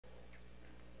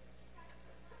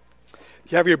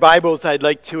If you have your Bibles, I'd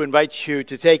like to invite you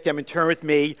to take them and turn with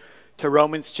me to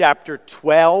Romans chapter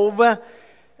 12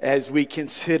 as we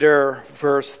consider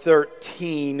verse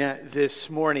 13 this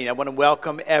morning. I want to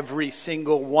welcome every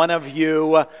single one of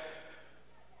you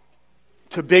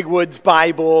to Big Woods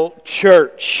Bible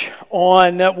Church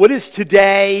on what is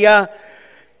today.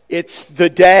 It's the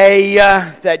day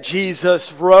that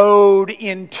Jesus rode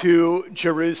into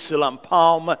Jerusalem,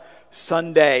 Palm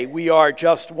Sunday. We are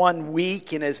just 1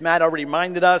 week, and as Matt already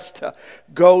reminded us, to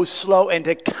go slow and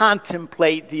to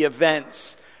contemplate the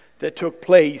events that took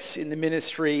place in the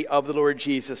ministry of the Lord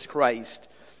Jesus Christ.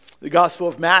 The Gospel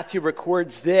of Matthew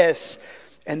records this: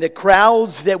 and the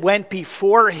crowds that went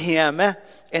before him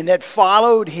and that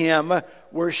followed him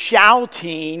were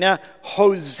shouting,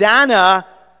 "Hosanna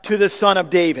to the Son of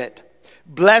David.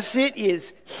 Blessed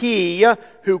is he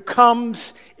who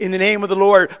comes in the name of the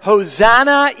Lord.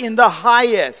 Hosanna in the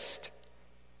highest."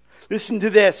 Listen to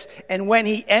this. And when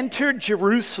he entered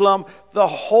Jerusalem, the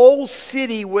whole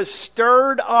city was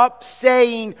stirred up,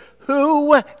 saying,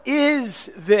 "Who is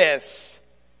this?"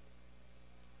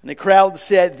 And the crowd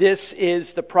said, "This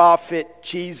is the prophet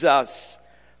Jesus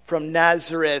from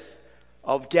Nazareth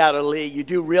of Galilee." You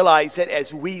do realize that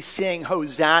as we sing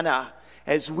Hosanna,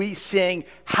 as we sing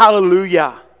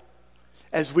hallelujah,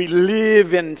 as we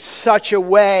live in such a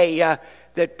way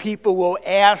that people will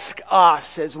ask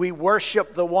us as we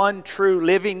worship the one true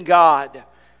living God,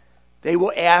 they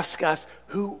will ask us,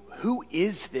 who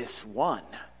is this one?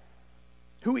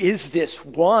 Who is this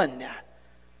one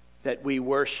that we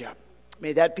worship?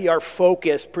 May that be our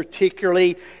focus,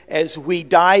 particularly as we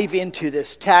dive into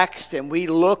this text and we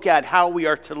look at how we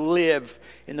are to live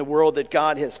in the world that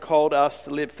God has called us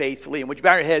to live faithfully. And would you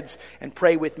bow your heads and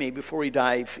pray with me before we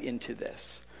dive into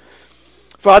this?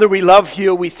 Father, we love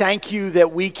you. We thank you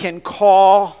that we can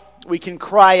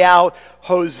cry out,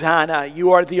 Hosanna.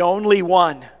 You are the only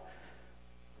one,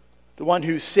 the one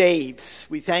who saves.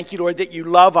 We thank you, Lord, that you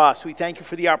love us. We thank you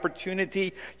for the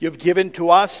opportunity you've given to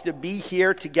us to be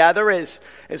here together as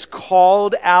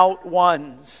called out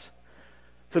ones,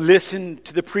 to listen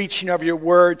to the preaching of your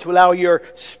word, to allow your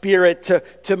Spirit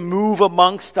to move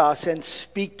amongst us and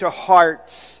speak to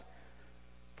hearts.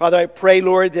 Father, I pray,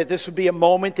 Lord, that this would be a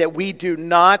moment that we do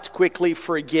not quickly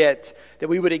forget, that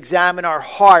we would examine our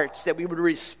hearts, that we would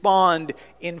respond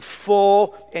in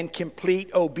full and complete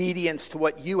obedience to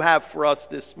what you have for us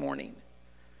this morning.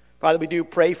 Father, we do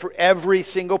pray for every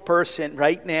single person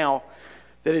right now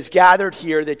that is gathered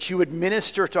here, that you would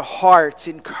minister to hearts,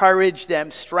 encourage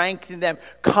them, strengthen them,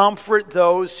 comfort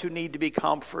those who need to be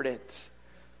comforted.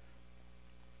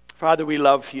 Father, we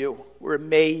love you. We're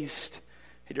amazed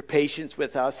at your patience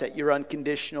with us, at your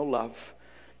unconditional love.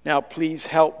 Now, please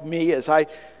help me as I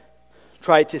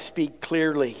try to speak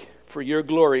clearly. For your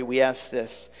glory, we ask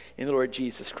this in the Lord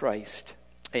Jesus Christ.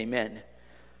 Amen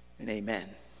and amen.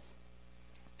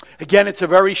 Again, it's a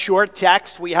very short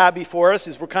text we have before us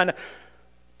as we're kind of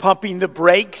pumping the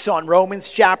brakes on Romans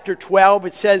chapter 12.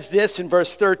 It says this in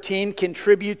verse 13: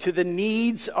 contribute to the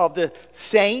needs of the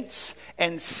saints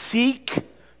and seek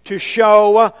to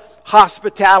show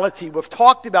hospitality. We've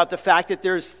talked about the fact that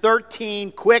there's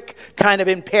 13 quick kind of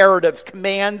imperatives,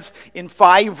 commands in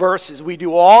 5 verses. We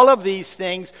do all of these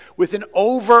things with an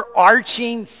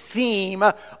overarching theme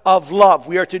of love.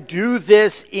 We are to do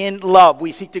this in love.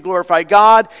 We seek to glorify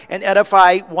God and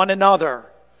edify one another.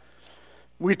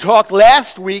 We talked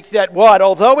last week that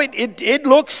although it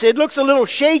looks a little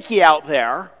shaky out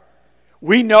there,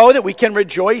 we know that we can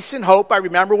rejoice in hope. I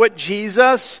remember what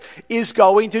Jesus is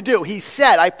going to do. He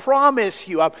said, I promise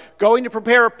you, I'm going to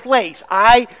prepare a place.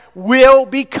 I will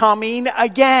be coming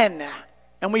again.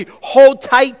 And we hold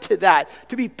tight to that,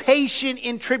 to be patient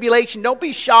in tribulation. Don't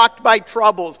be shocked by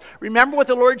troubles. Remember what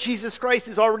the Lord Jesus Christ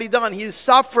has already done. He has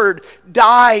suffered,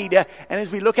 died, and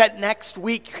as we look at next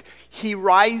week, he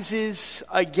rises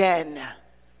again.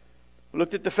 We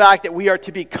looked at the fact that we are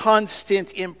to be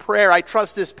constant in prayer. I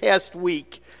trust this past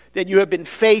week that you have been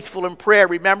faithful in prayer.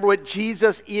 Remember what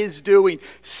Jesus is doing,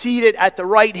 seated at the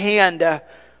right hand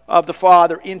of the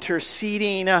Father,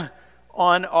 interceding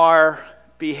on our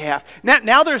behalf.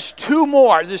 Now there's two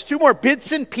more. There's 2 more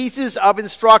bits and pieces of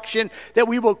instruction that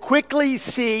we will quickly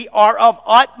see are of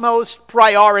utmost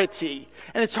priority.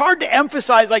 And it's hard to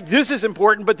emphasize like this is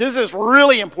important, but this is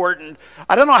really important.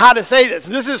 I don't know how to say this.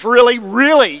 This is really,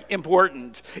 really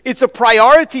important. It's a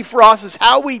priority for us as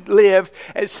how we live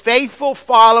as faithful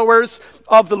followers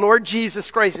of the Lord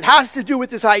Jesus Christ. It has to do with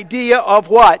this idea of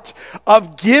what?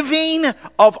 Of giving,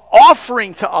 of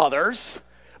offering to others,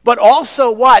 but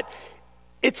also what?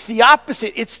 It's the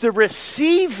opposite. It's the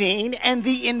receiving and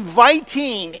the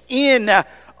inviting in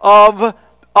of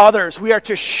others. We are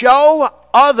to show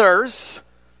others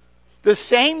the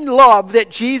same love that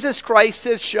Jesus Christ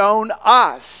has shown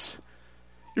us.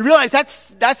 You realize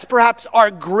that's perhaps our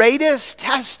greatest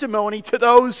testimony to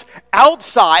those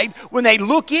outside when they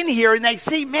look in here and they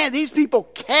see, man, these people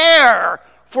care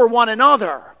for one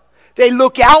another. They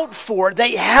look out for,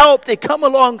 they help, they come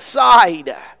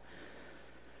alongside.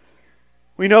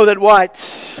 We know that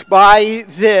what? By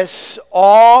this,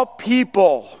 all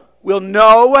people will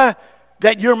know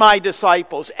that you're my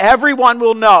disciples. Everyone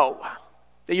will know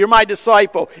that you're my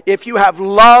disciple if you have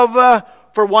love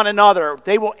for one another.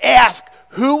 They will ask,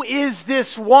 who is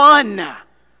this one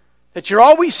that you're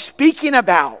always speaking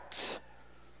about?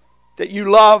 That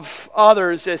you love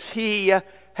others as he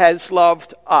has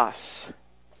loved us.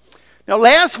 Now,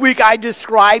 last week I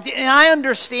described, and I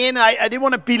understand, I didn't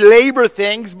want to belabor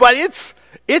things, but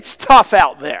it's tough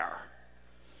out there.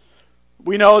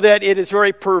 We know that it is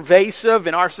very pervasive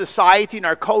in our society, in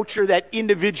our culture, that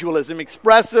individualism,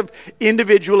 expressive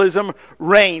individualism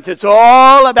reigns. It's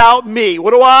all about me.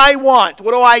 What do I want?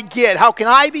 What do I get? How can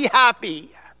I be happy?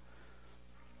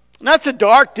 And that's a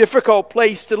dark, difficult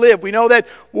place to live. We know that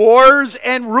wars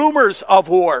and rumors of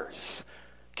wars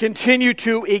continue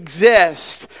to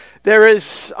exist. There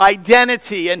is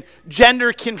identity and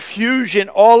gender confusion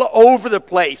all over the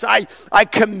place. I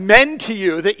commend to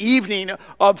you the evening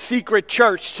of Secret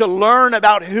Church to learn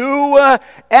about who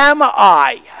am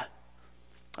I.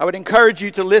 I would encourage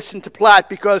you to listen to Platt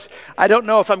because I don't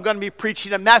know if I'm going to be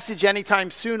preaching a message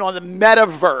anytime soon on the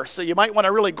metaverse. So you might want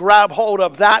to really grab hold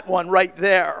of that one right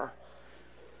there.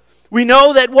 We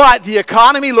know that what? The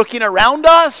economy looking around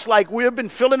us, like we've been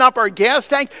filling up our gas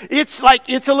tank, it's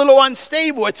a little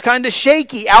unstable. It's kind of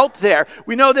shaky out there.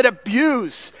 We know that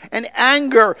abuse and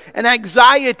anger and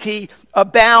anxiety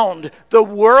abound. The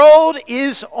world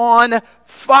is on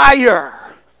fire.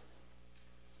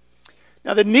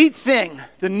 Now the neat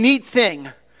thing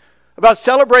about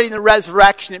celebrating the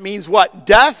resurrection, it means what?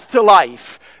 Death to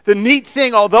life. The neat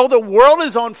thing, although the world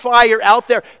is on fire out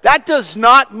there, that does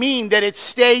not mean that it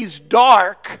stays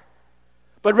dark,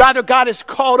 but rather God has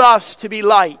called us to be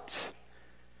light.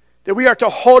 That we are to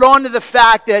hold on to the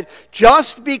fact that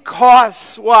just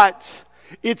because what?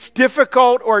 It's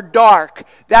difficult or dark,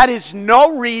 that is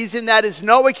no reason, that is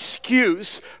no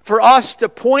excuse for us to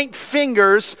point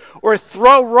fingers or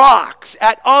throw rocks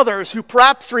at others who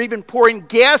perhaps are even pouring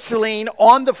gasoline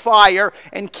on the fire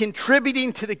and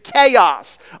contributing to the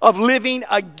chaos of living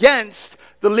against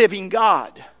the living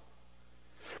God.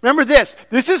 Remember this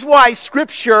is why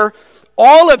Scripture,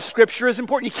 all of Scripture is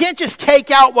important. You can't just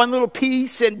take out one little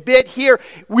piece and bit here.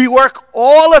 We work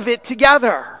all of it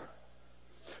together.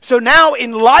 So now,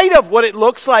 in light of what it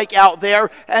looks like out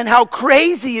there and how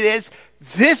crazy it is,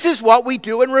 this is what we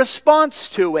do in response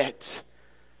to it.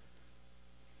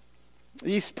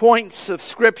 These points of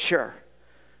Scripture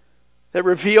that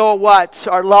reveal what?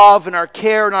 Our love and our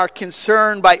care and our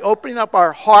concern by opening up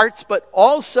our hearts, but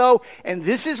also, and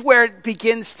this is where it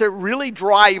begins to really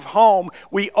drive home,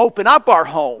 we open up our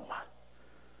home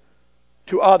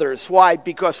to others. Why?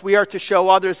 Because we are to show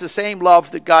others the same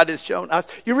love that God has shown us.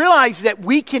 You realize that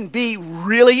we can be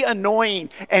really annoying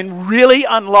and really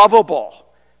unlovable.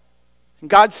 And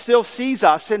God still sees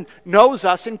us and knows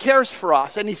us and cares for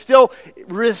us. And He still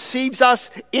receives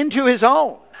us into His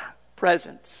own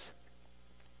presence.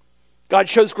 God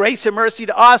shows grace and mercy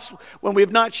to us when we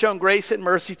have not shown grace and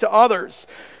mercy to others.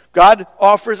 God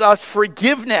offers us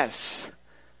forgiveness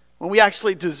when we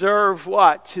actually deserve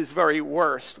what? His very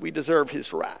worst. We deserve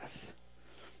His wrath.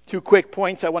 2 quick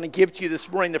points I want to give to you this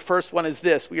morning. The first one is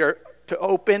this. We are to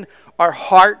open our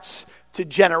hearts to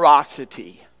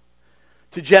generosity.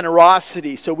 To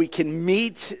generosity so we can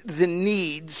meet the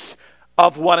needs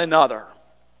of one another.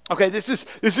 Okay, this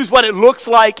is what it looks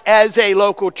like as a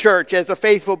local church, as a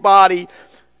faithful body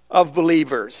of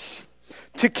believers.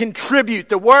 To contribute.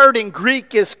 The word in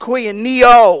Greek is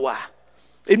koineo.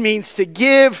 It means to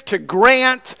give, to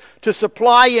grant, to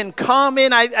supply in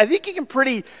common. I think you can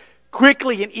pretty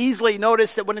quickly and easily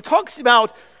notice that when it talks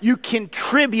about you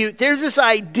contribute, there's this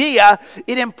idea,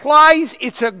 it implies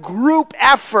it's a group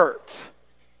effort.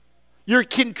 You're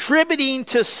contributing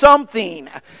to something.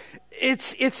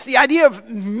 It's the idea of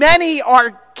many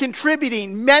are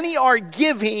contributing, many are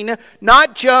giving,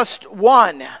 not just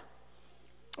one.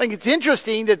 I think it's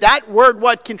interesting that word,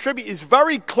 what contribute, is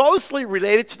very closely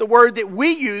related to the word that we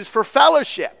use for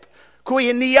fellowship,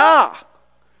 koinonia,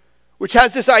 which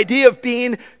has this idea of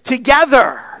being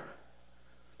together.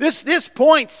 This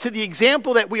points to the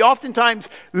example that we oftentimes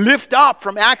lift up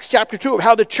from Acts chapter 2 of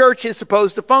how the church is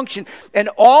supposed to function. And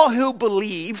all who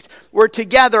believed were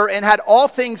together and had all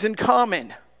things in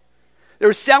common. They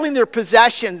were selling their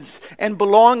possessions and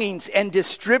belongings and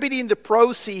distributing the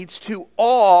proceeds to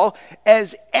all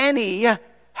as any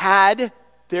had,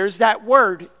 there's that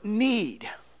word, need.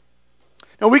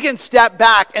 Now we can step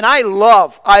back, and I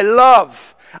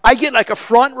get like a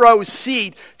front row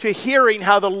seat to hearing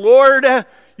how the Lord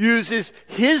uses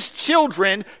his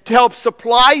children to help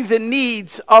supply the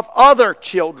needs of other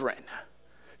children.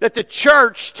 That the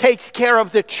church takes care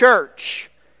of the church.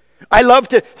 I love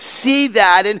to see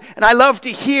that, and I love to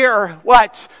hear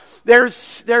what there's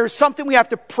something we have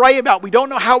to pray about. We don't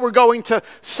know how we're going to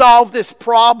solve this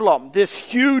problem, this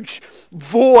huge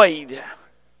void.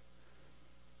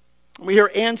 We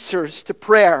hear answers to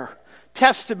prayer,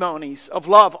 testimonies of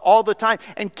love all the time,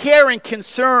 and care and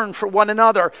concern for one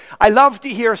another. I love to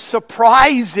hear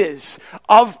surprises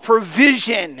of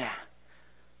provision.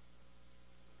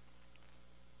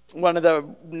 One of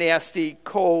the nasty,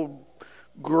 cold,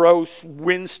 gross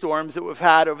windstorms that we've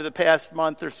had over the past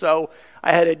month or so,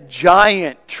 I had a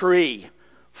giant tree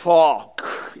fall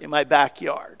in my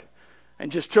backyard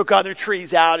and just took other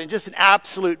trees out, and just an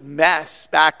absolute mess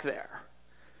back there.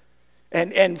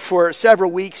 And for several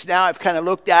weeks now, I've kind of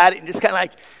looked at it and just kind of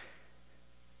like,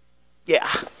 yeah,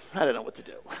 I don't know what to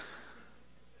do.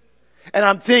 And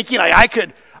I'm thinking, like,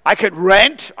 I could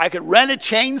rent a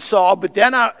chainsaw, but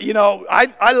then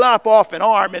I lop off an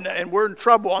arm, and we're in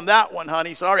trouble on that one,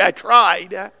 honey. Sorry, I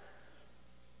tried. And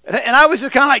I was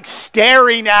just kind of like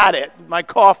staring at it, my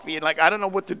coffee, and like, I don't know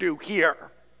what to do here.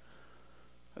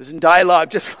 I was in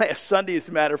dialogue just last Sunday, as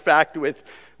a matter of fact, with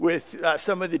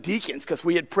some of the deacons, because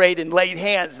we had prayed and laid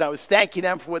hands, and I was thanking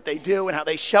them for what they do and how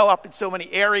they show up in so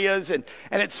many areas. And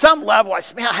at some level, I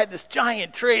said, man, I had this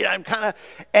giant tree, and I'm kind of,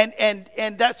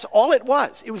 and that's all it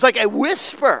was. It was like a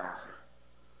whisper,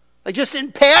 like just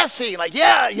in passing, like,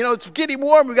 yeah, it's getting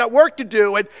warm, we've got work to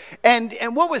do.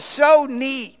 And what was so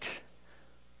neat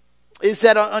is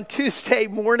that on Tuesday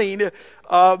morning,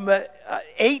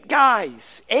 8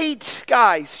 guys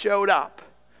showed up.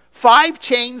 5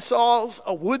 chainsaws,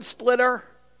 a wood splitter,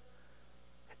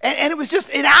 and it was just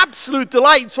an absolute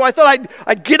delight. So I thought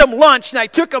I'd get them lunch, and I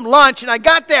took them lunch, and I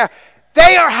got there.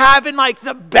 They are having like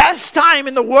the best time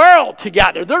in the world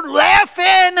together. They're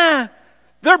laughing,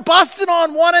 they're busting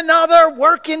on one another,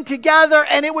 working together,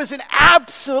 and it was an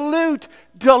absolute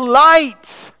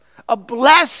delight, a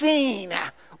blessing.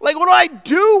 Like, what do I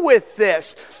do with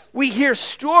this? We hear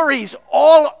stories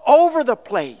all over the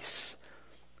place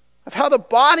of how the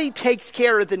body takes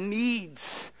care of the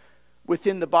needs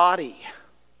within the body.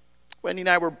 Wendy and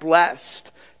I were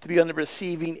blessed to be on the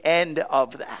receiving end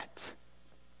of that.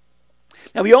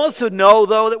 Now, we also know,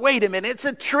 though, that, wait a minute, it's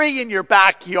a tree in your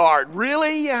backyard.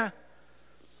 Really?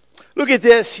 Look at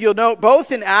this. You'll note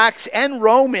both in Acts and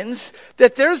Romans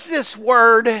that there's this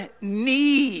word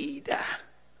need.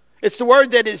 It's the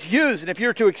word that is used. And if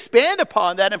you're to expand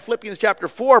upon that in Philippians chapter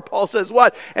 4, Paul says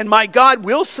what? And my God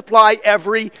will supply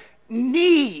every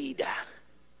need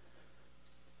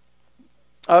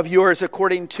of yours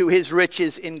according to his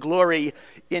riches in glory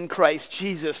in Christ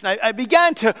Jesus. And I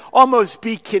began to almost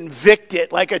be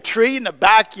convicted, like a tree in the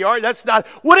backyard. That's not,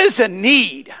 what is a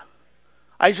need?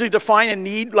 I usually define a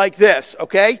need like this,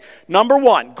 okay? Number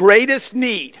 1, greatest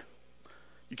need.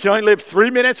 You can only live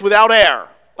 3 minutes without air.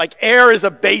 Like, air is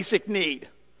a basic need.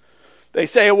 They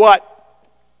say what?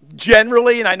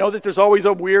 Generally, and I know that there's always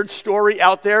a weird story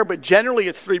out there, but generally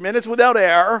it's 3 minutes without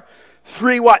air,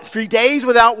 3 days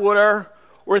without water,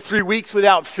 or 3 weeks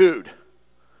without food.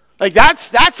 Like,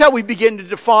 that's how we begin to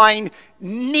define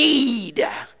need.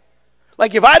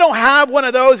 Like, if I don't have one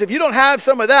of those, if you don't have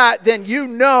some of that, then you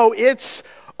know it's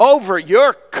over.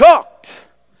 You're cooked.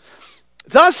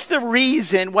 Thus the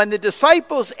reason when the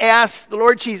disciples asked the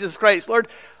Lord Jesus Christ, Lord,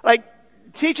 like,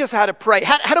 teach us how to pray.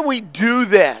 How do we do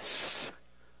this?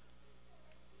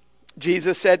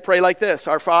 Jesus said, pray like this.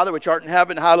 Our Father, which art in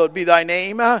heaven, hallowed be thy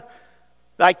name.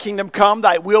 Thy kingdom come,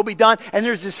 thy will be done. And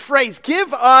there's this phrase,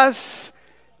 give us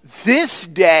this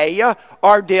day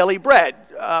our daily bread.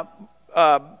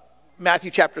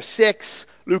 Matthew chapter 6,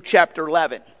 Luke chapter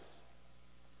 11.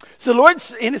 So the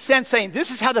Lord's, in a sense, saying this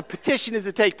is how the petition is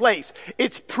to take place.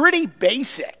 It's pretty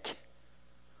basic.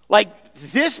 Like,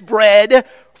 this bread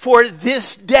for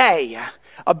this day.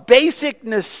 A basic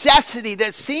necessity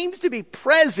that seems to be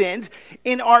present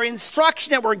in our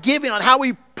instruction that we're giving on how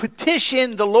we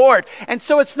petition the Lord. And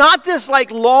so it's not this like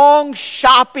long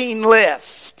shopping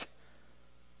list.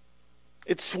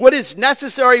 It's what is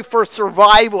necessary for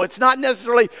survival. It's not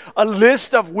necessarily a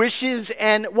list of wishes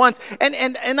and wants.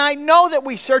 And I know that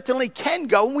we certainly can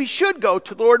go, and we should go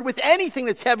to the Lord with anything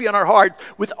that's heavy on our heart,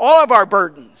 with all of our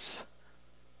burdens.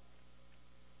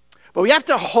 But we have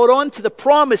to hold on to the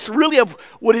promise really of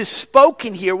what is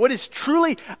spoken here, what is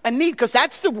truly a need, because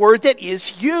that's the word that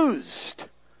is used.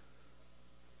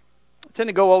 I tend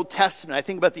to go Old Testament. I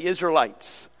think about the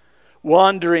Israelites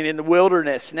wandering in the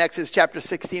wilderness. In Exodus chapter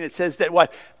 16, it says that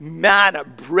what? Manna,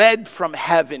 bread from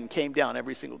heaven, came down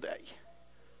every single day.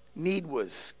 Need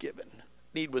was given.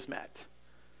 Need was met.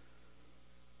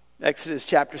 Exodus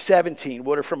chapter 17,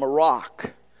 water from a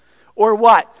rock. Or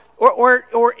what?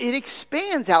 Or it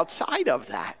expands outside of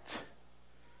that.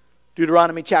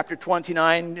 Deuteronomy chapter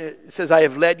 29 says, I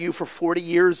have led you for 40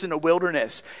 years in a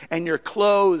wilderness, and your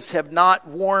clothes have not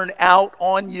worn out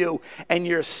on you, and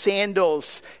your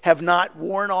sandals have not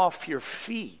worn off your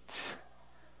feet.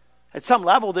 At some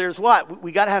level, there's what?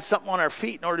 We got to have something on our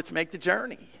feet in order to make the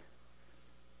journey.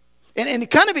 And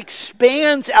it kind of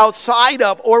expands outside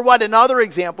of, or what, another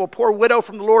example, poor widow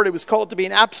from the Lord, who was called to be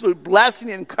an absolute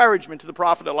blessing and encouragement to the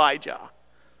prophet Elijah.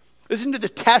 Listen to the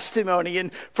testimony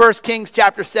in 1 Kings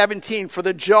chapter 17. For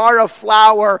the jar of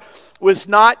flour was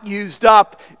not used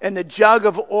up, and the jug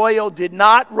of oil did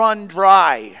not run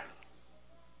dry.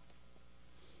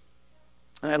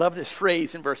 And I love this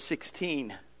phrase in verse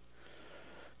 16.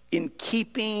 In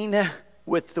keeping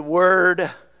with the word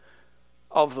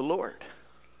of the Lord.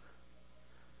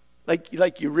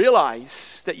 Like you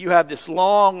realize that you have this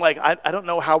long, I don't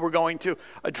know how we're going to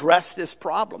address this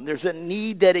problem. There's a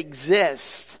need that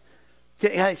exists.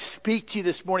 Can I speak to you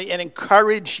this morning and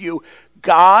encourage you?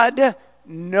 God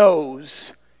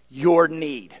knows your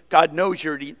need. God knows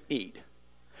your need.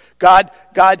 God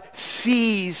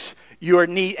sees your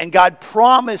need, and God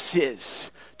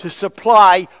promises to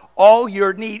supply all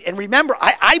your need. And remember,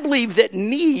 I believe that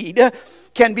need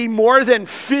can be more than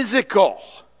physical.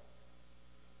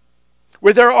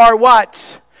 Where there are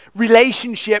what?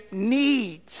 Relationship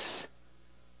needs.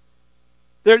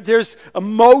 There's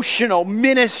emotional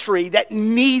ministry that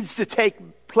needs to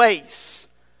take place.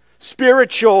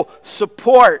 Spiritual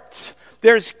support.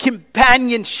 There's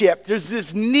companionship. There's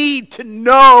this need to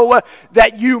know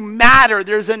that you matter.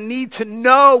 There's a need to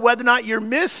know whether or not you're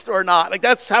missed or not.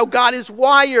 That's how God has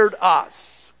wired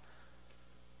us.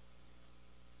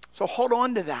 So hold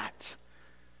on to that.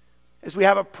 As we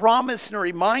have a promise and a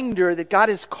reminder that God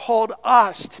has called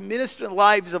us to minister in the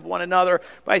lives of one another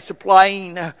by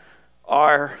supplying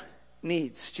our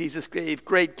needs. Jesus gave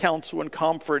great counsel and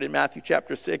comfort in Matthew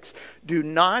chapter 6. Do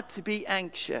not be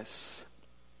anxious.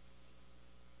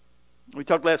 We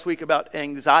talked last week about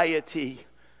anxiety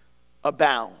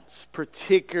abounds,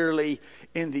 particularly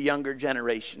in the younger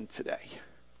generation today.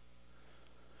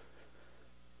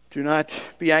 Do not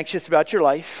be anxious about your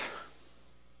life.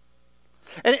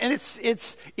 And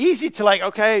it's easy to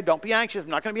okay, don't be anxious. I'm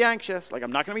not going to be anxious.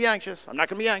 I'm not going to be anxious. I'm not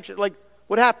going to be anxious.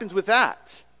 What happens with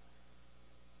that?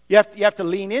 You have to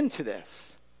lean into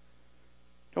this.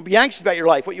 Don't be anxious about your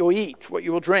life, what you will eat, what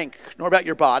you will drink, nor about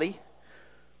your body,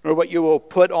 nor what you will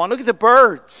put on. Look at the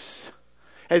birds.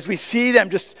 As we see them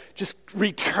just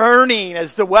returning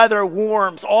as the weather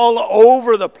warms all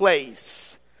over the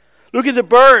place. Look at the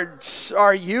birds.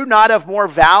 Are you not of more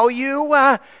value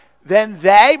than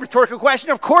they? Rhetorical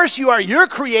question. Of course you are. You're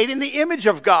created in the image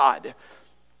of God.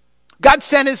 God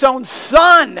sent his own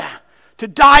son to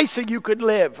die so you could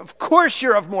live. Of course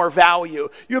you're of more value.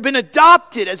 You've been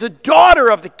adopted as a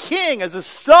daughter of the King, as a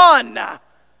son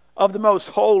of the Most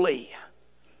Holy.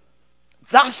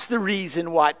 Thus the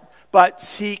reason what? But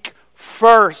seek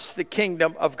first the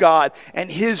kingdom of God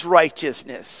and his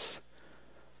righteousness.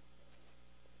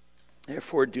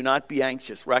 Therefore, do not be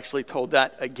anxious. We're actually told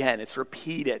that again. It's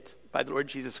repeated by the Lord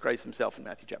Jesus Christ himself in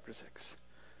Matthew chapter 6.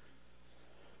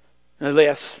 And the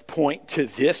last point to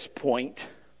this point,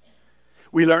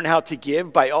 we learn how to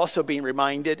give by also being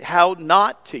reminded how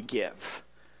not to give.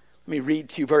 Let me read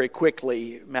to you very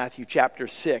quickly Matthew chapter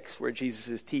 6, where Jesus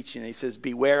is teaching. He says,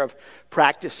 beware of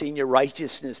practicing your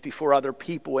righteousness before other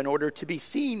people in order to be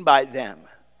seen by them.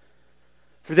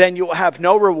 For then you will have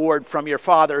no reward from your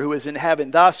Father who is in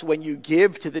heaven. Thus, when you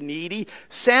give to the needy,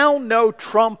 sound no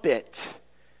trumpet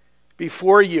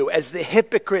before you, as the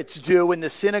hypocrites do in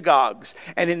the synagogues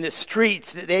and in the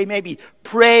streets, that they may be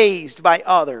praised by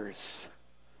others.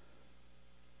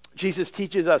 Jesus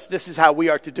teaches us this is how we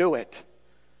are to do it.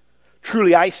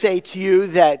 Truly, I say to you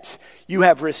that you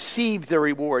have received the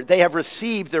reward. They have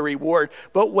received the reward.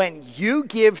 But when you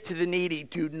give to the needy,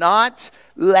 do not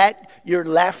let your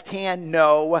left hand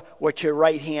know what your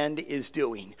right hand is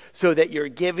doing, so that your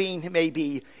giving may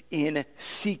be in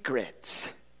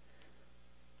secret.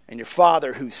 And your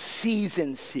Father who sees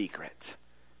in secret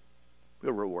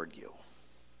will reward you.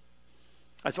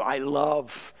 That's why I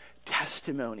love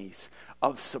testimonies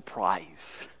of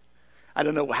surprise. I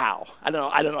don't know how. I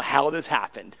don't know how this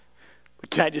happened.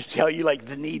 Can I just tell you, like,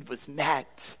 the need was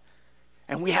met?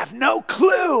 And we have no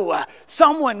clue.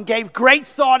 Someone gave great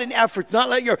thought and effort to not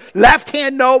let your left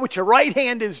hand know what your right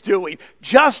hand is doing,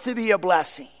 just to be a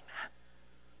blessing.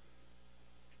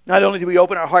 Not only do we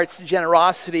open our hearts to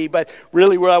generosity, but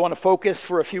really where I want to focus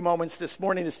for a few moments this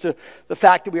morning is to the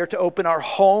fact that we are to open our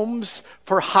homes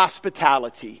for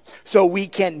hospitality so we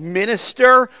can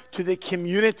minister to the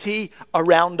community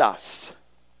around us.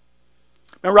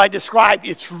 Remember, I described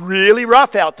it's really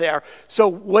rough out there. So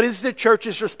what is the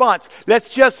church's response?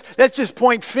 Let's just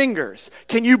point fingers.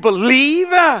 Can you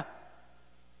believe that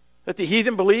the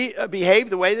heathen behave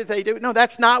the way that they do? No,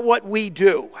 that's not what we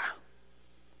do.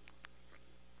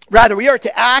 Rather, we are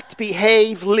to act,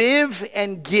 behave, live,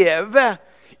 and give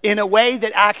in a way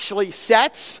that actually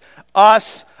sets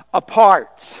us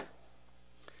apart.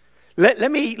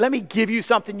 Let me give you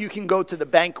something you can go to the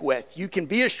bank with. You can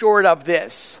be assured of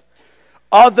this.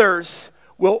 Others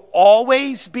will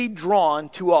always be drawn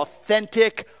to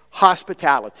authentic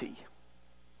hospitality.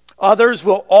 Others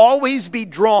will always be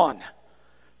drawn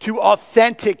to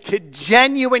authentic, to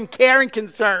genuine care and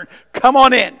concern. Come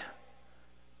on in.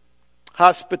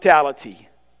 Hospitality.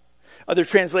 Other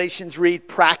translations read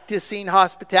practicing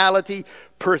hospitality,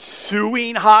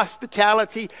 pursuing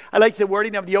hospitality. I like the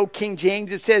wording of the old King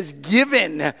James. It says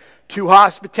given to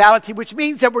hospitality, which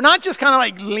means that we're not just kind of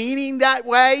like leaning that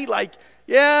way, like,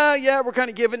 yeah, we're kind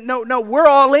of giving. No, we're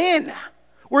all in.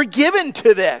 We're given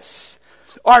to this.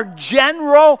 Our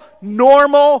general,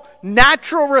 normal,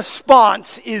 natural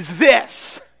response is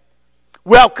this.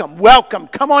 Welcome,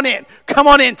 come on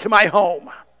into my home.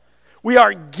 We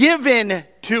are given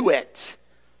to it.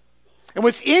 And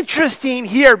what's interesting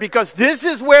here, because this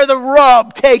is where the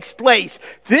rub takes place,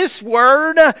 this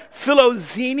word,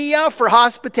 philoxenia, for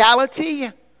hospitality,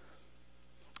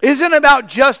 isn't about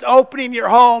just opening your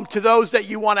home to those that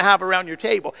you want to have around your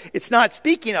table. It's not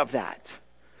speaking of that.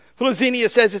 Philoxenia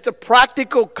says it's a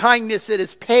practical kindness that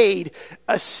is paid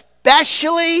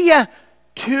especially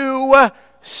to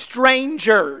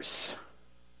strangers.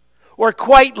 Or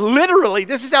quite literally,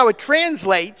 this is how it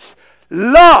translates,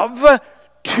 love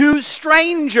to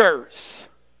strangers.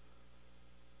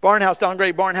 Barnhouse, Don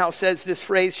Gray Barnhouse says this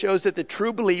phrase shows that the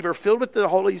true believer filled with the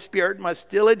Holy Spirit must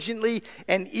diligently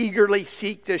and eagerly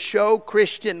seek to show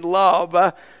Christian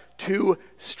love to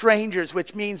strangers,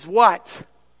 which means what?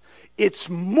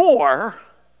 It's more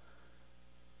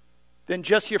than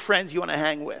just your friends you want to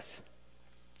hang with,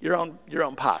 your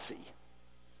own posse.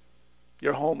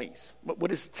 Your homies.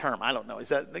 What is the term? I don't know.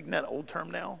 Isn't that an old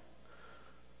term now?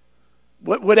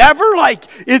 Whatever, like,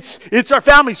 it's our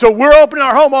family. So we're opening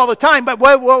our home all the time. But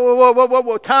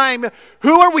whoa, time.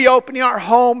 Who are we opening our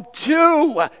home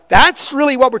to? That's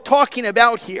really what we're talking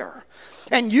about here.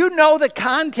 And you know the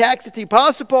context that the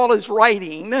Apostle Paul is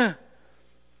writing.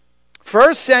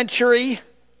 First century.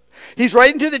 He's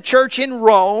writing to the church in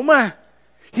Rome.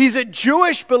 He's a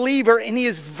Jewish believer, and he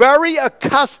is very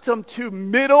accustomed to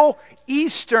Middle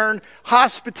Eastern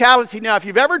hospitality. Now, if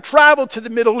you've ever traveled to the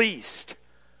Middle East,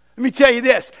 let me tell you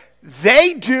this.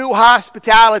 They do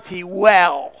hospitality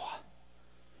well.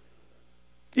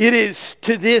 It is,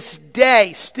 to this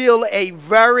day, still a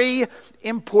very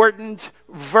important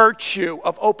virtue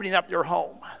of opening up your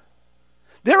home.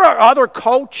 There are other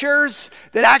cultures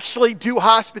that actually do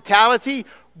hospitality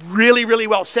really, really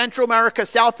well. Central America,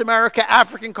 South America,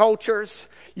 African cultures.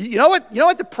 You know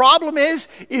what the problem is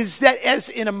that as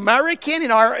in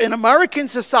American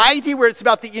society where it's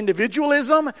about the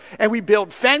individualism, and we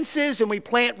build fences and we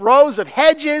plant rows of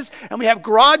hedges and we have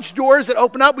garage doors that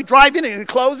open up, we drive in and it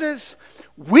closes.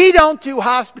 We don't do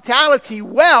hospitality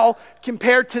well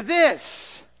compared to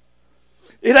this.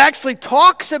 It actually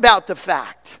talks about the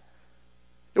fact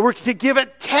that we're to give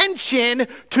attention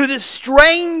to the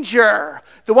stranger.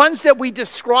 The ones that we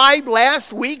described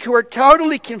last week who are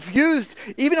totally confused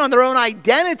even on their own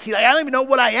identity. Like, I don't even know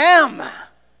what I am.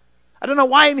 I don't know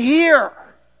why I'm here.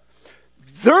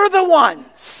 They're the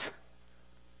ones.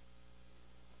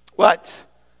 What?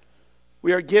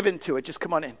 We are given to it. Just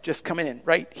come on in. Just come in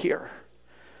right here.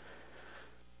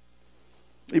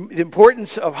 The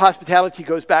importance of hospitality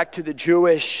goes back to the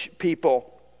Jewish people.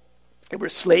 They were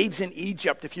slaves in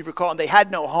Egypt, if you recall, and they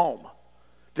had no home.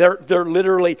 They're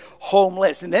literally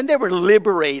homeless. And then they were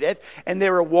liberated, and they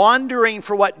were wandering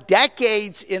for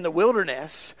decades in the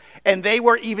wilderness. And they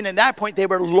were, even in that point, they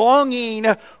were longing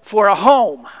for a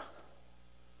home.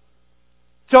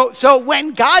 So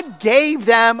when God gave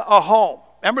them a home,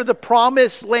 remember the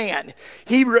promised land,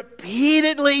 he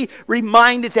repeatedly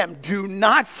reminded them, do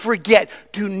not forget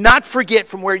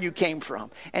from where you came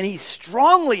from. And he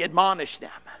strongly admonished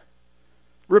them.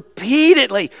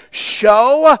 repeatedly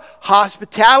show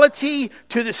hospitality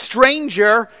to the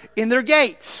stranger in their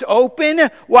gates.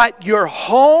 Open your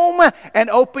home, and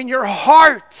open your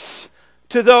hearts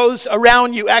to those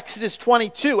around you. Exodus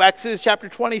 22, Exodus chapter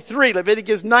 23,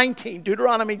 Leviticus 19,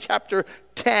 Deuteronomy chapter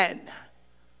 10.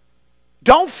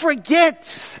 Don't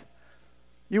forget,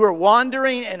 you are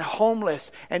wandering and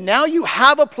homeless, and now you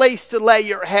have a place to lay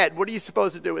your head. What are you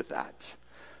supposed to do with that?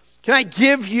 Can I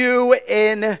give you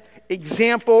an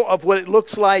example of what it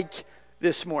looks like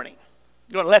this morning?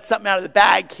 You want to let something out of the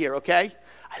bag here, okay?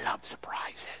 I love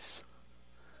surprises.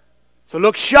 So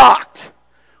look shocked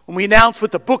when we announce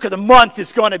what the book of the month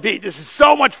is going to be. This is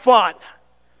so much fun.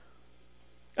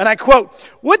 And I quote,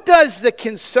 "What does the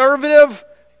conservative,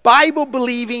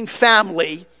 Bible-believing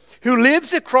family who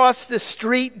lives across the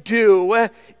street do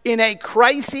in a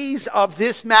crisis of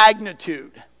this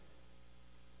magnitude?"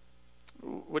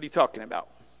 What are you talking about?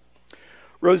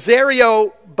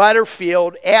 Rosario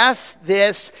Butterfield asked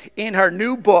this in her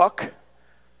new book.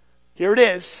 Here it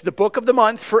is, the book of the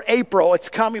month for April. It's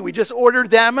coming. We just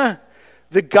ordered them.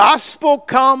 The gospel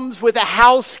comes with a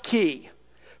house key,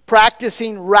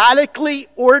 practicing radically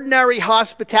ordinary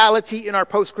hospitality in our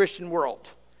post-Christian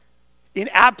world. An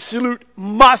absolute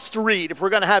must read if we're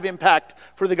going to have impact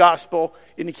for the gospel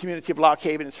in the community of Lock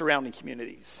Haven and surrounding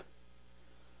communities.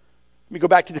 Let me go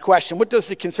back to the question. What does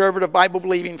the conservative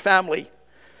Bible-believing family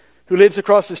who lives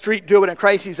across the street do in a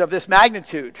crisis of this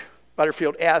magnitude?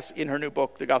 Butterfield asks in her new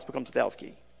book, The Gospel Comes with a House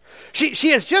Key.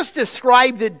 She has just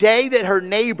described the day that her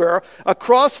neighbor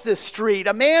across the street,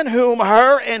 a man whom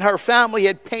her and her family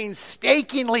had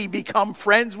painstakingly become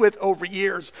friends with over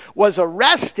years, was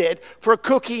arrested for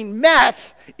cooking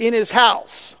meth in his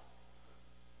house.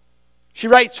 She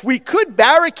writes, "We could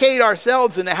barricade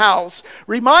ourselves in the house,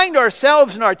 remind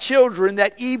ourselves and our children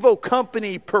that evil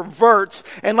company perverts,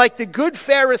 and like the good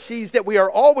Pharisees that we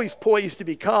are always poised to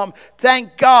become,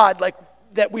 thank God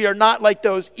that we are not like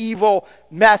those evil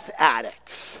meth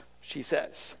addicts," she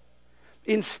says.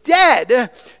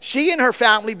 Instead, she and her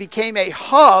family became a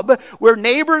hub where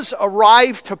neighbors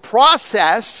arrived to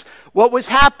process what was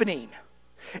happening.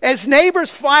 As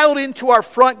neighbors filed into our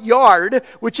front yard,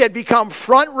 which had become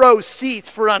front row seats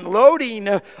for unfolding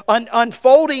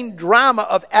drama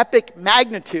of epic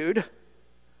magnitude,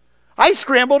 I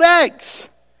scrambled eggs.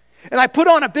 And I put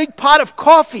on a big pot of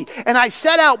coffee, and I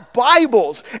set out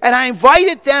Bibles, and I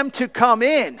invited them to come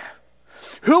in.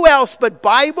 Who else but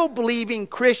Bible-believing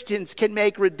Christians can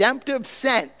make redemptive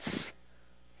sense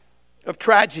of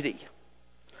tragedy?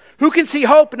 Who can see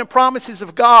hope in the promises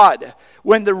of God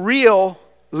when the real,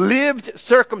 lived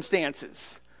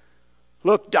circumstances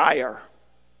look dire?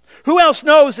 Who else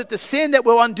knows that the sin that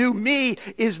will undo me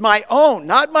is my own,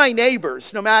 not my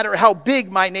neighbor's, no matter how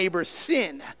big my neighbor's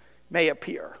sin may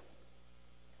appear?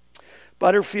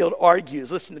 Butterfield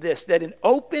argues, listen to this, that an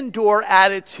open-door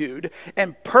attitude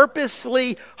and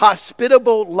purposely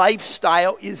hospitable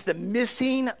lifestyle is the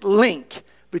missing link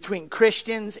between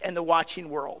Christians and the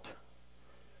watching world.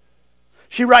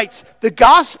 She writes, "The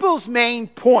gospel's main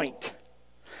point,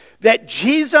 that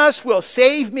Jesus will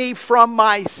save me from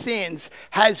my sins,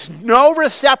 has no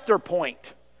receptor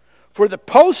point for the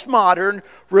postmodern,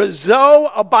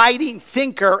 Rousseau-abiding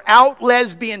thinker,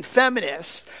 out-lesbian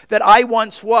feminist that I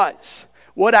once was.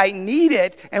 What I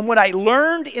needed and what I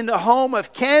learned in the home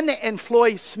of Ken and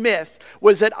Floyd Smith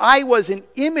was that I was an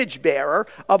image bearer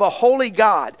of a holy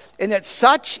God, and that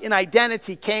such an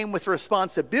identity came with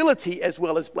responsibility as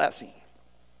well as blessing."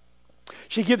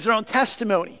 She gives her own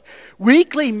testimony.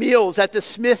 Weekly meals at the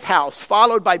Smith house,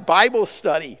 followed by Bible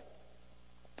study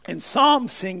and psalm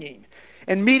singing,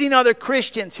 and meeting other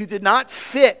Christians who did not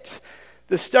fit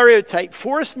the stereotype,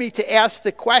 forced me to ask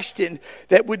the question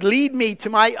that would lead me to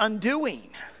my undoing.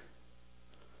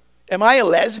 Am I a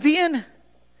lesbian?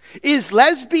 Is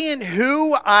lesbian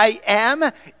who I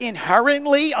am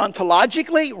inherently,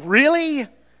 ontologically, really?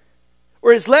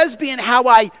 Or is lesbian how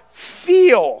I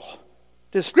feel,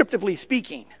 descriptively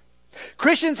speaking?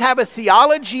 Christians have a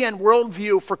theology and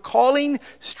worldview for calling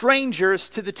strangers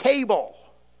to the table,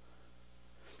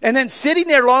 and then sitting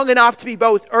there long enough to be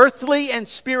both earthly and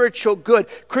spiritual good.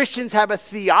 Christians have a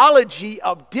theology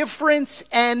of difference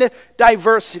and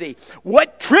diversity.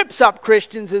 What trips up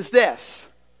Christians is this: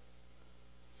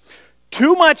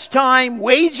 too much time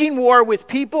waging war with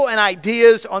people and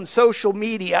ideas on social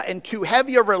media, and too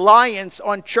heavy a reliance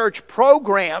on church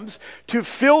programs to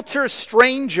filter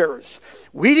strangers,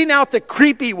 weeding out the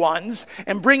creepy ones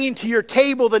and bringing to your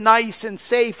table the nice and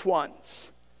safe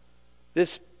ones.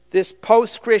 This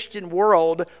post-Christian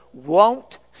world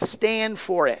won't stand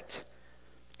for it,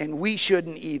 and we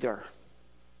shouldn't either.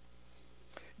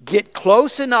 get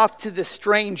close enough to the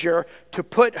stranger to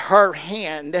put her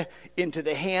hand into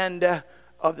the hand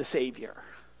of the Savior.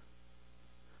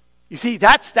 You see,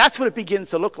 that's what it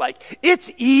begins to look like.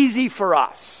 It's easy for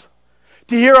us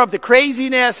to hear of the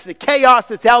craziness, the chaos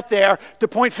that's out there, to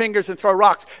point fingers and throw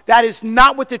rocks. That is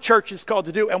not what the church is called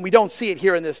to do, and we don't see it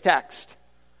here in this text.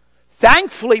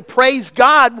 Thankfully, praise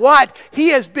God, what? He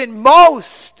has been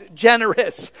most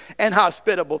generous and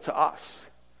hospitable to us.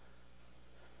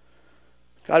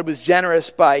 God was generous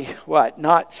by what?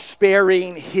 Not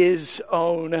sparing his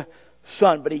own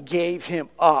son, but he gave him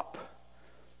up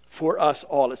for us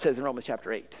all. It says in Romans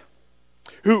chapter 8.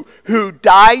 Who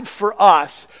died for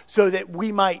us so that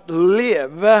we might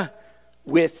live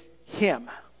with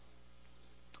him.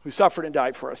 Who suffered and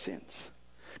died for our sins.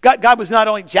 God was not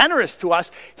only generous to us,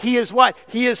 he is what?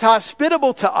 He is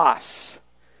hospitable to us.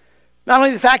 Not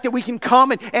only the fact that we can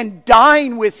come and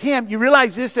dine with him. You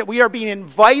realize this, that we are being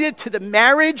invited to the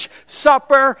marriage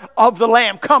supper of the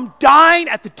Lamb. Come dine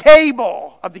at the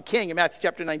table of the King in Matthew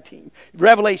chapter 19.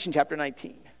 Revelation chapter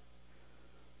 19.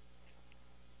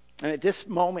 And at this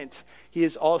moment, he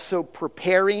is also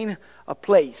preparing a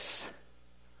place.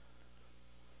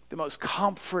 The most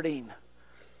comforting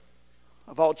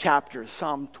of all chapters,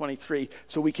 Psalm 23,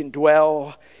 so we can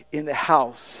dwell in the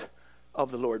house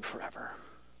of the Lord forever.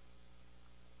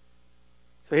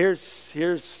 So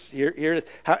here's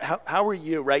how are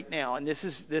you right now? And this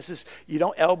is you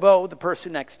don't elbow the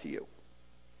person next to you.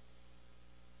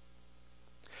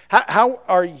 How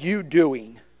are you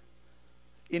doing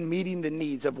in meeting the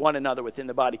needs of one another within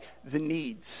the body? The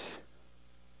needs.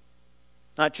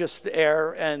 Not just the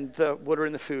air and the water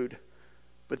and the food,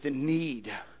 but the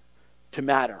need to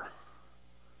matter.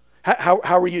 How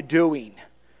are you doing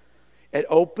at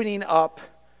opening up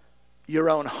your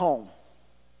own home?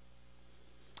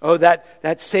 Oh,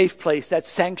 that safe place, that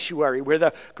sanctuary where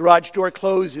the garage door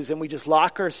closes and we just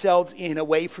lock ourselves in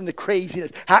away from the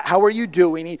craziness. How are you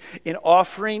doing in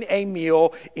offering a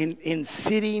meal, in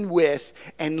sitting with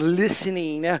and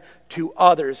listening to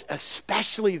others,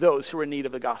 especially those who are in need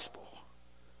of the gospel?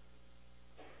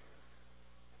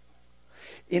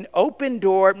 In open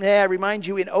door, I remind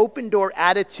you, an open door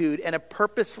attitude and a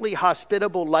purposefully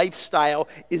hospitable lifestyle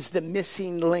is the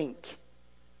missing link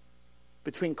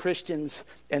between Christians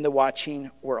and the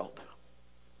watching world.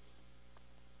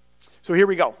 So here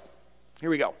we go.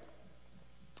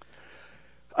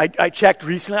 I checked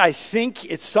recently. I think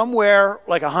it's somewhere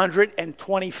like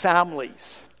 120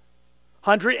 families.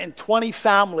 120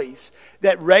 families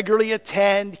that regularly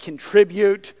attend,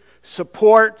 contribute,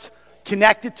 support,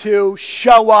 connected to,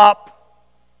 show up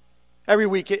every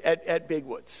week at Big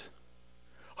Woods.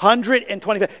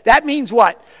 125. That means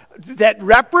what? That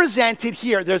represented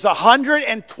here, there's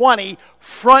 120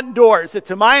 front doors that,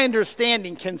 to my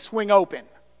understanding, can swing open.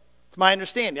 To my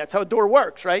understanding. That's how a door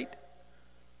works, right?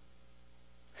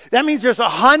 That means there's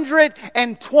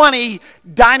 120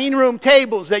 dining room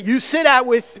tables that you sit at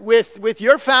with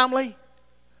your family,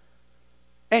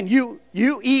 and you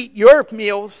eat your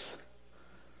meals.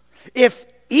 If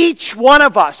each one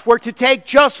of us were to take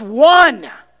just one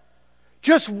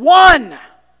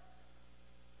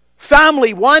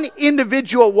family, one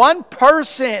individual, one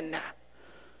person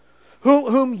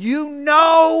whom you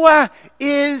know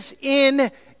is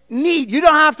in need. You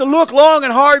don't have to look long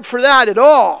and hard for that at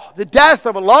all. The death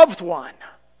of a loved one.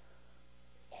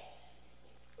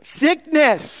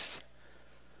 Sickness.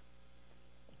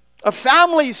 A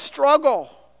family struggle.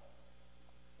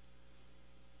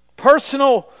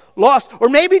 Personal loss. Or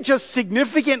maybe just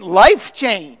significant life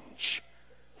change.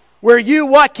 Where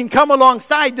you, can come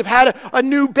alongside. They've had a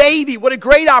new baby. What a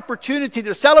great opportunity.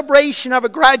 The celebration of a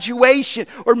graduation.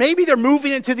 Or maybe they're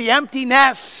moving into the empty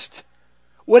nest.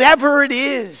 Whatever it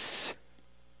is.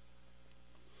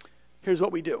 Here's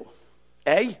what we do.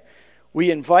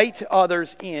 We invite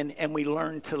others in and we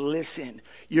learn to listen.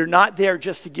 You're not there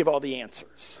just to give all the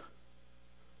answers.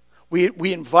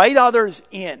 We invite others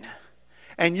in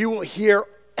and you will hear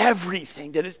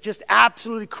everything that is just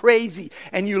absolutely crazy.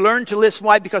 And you learn to listen.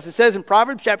 Why? Because it says in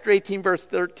Proverbs chapter 18, verse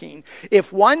 13,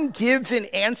 if one gives an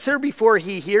answer before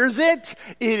he hears it,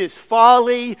 it is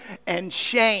folly and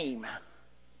shame.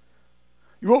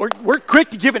 We're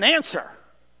quick to give an answer.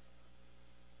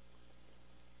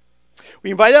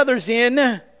 We invite others in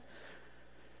and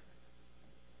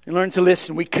learn to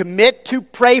listen. We commit to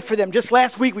pray for them. Just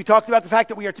last week we talked about the fact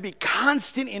that we are to be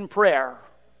constant in prayer.